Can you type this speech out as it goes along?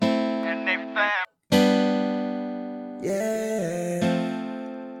Yeah,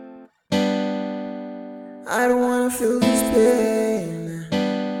 I don't wanna feel this pain.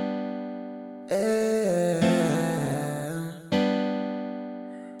 Yeah.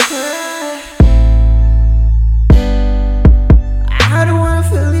 I don't wanna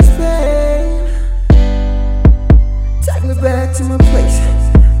feel this pain. Take me back to my place.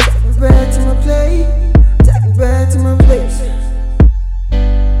 Take me back to my place. Take me back to my place.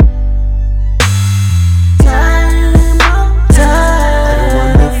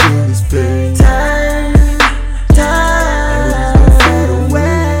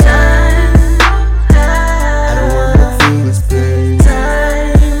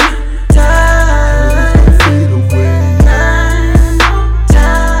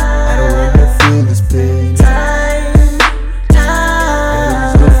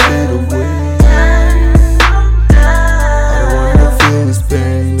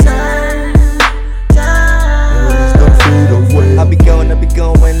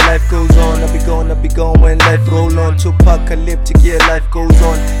 Be gone when life roll on. To apocalyptic, yeah, life goes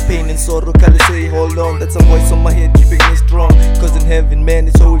on. Pain and sorrow, color say hold on. That's a voice on my head keeping me strong. Cause in heaven, man,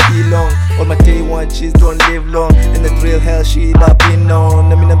 it's all we belong. On my day one, she's don't live long. And that real hell shit I've been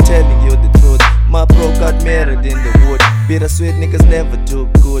on. I mean, I'm telling you the truth. My bro got married in the wood. Bittersweet niggas never do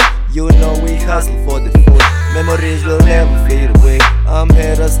good. You know we hustle for the food. Memories will never fade away. I'm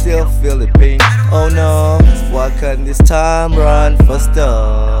here, I still feel the pain. Oh no, why can't this time run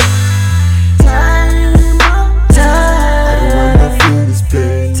faster? I don't wanna feel this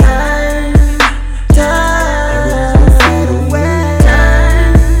pain.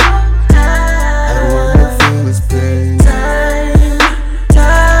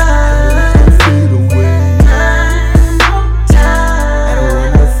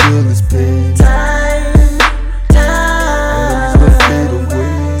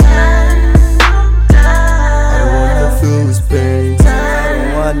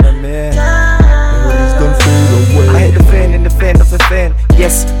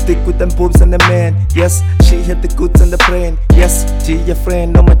 Yes, thick with them boobs and the man. Yes, she had the goods and the brain. Yes, G your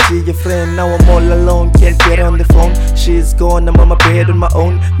friend, I'm a G your friend. Now I'm all alone, can't get on the phone. She's gone, I'm on my bed on my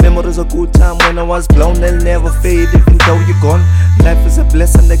own. Memories of good time when I was blown. They'll never fade even though you're gone. Life is a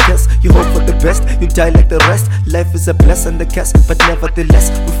blessing, I guess. You hope for the best, you die like the rest. Life is a blessing, the cast, but nevertheless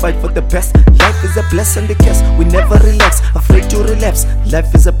we fight for the best. Life is a blessing, the cast, we never relax, afraid to relapse.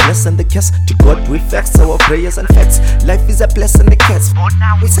 Life is a blessing, the cast, to God we facts, our prayers and facts. Life is a blessing, the cast.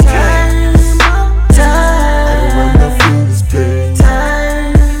 Now it's a I don't wanna feel this pain.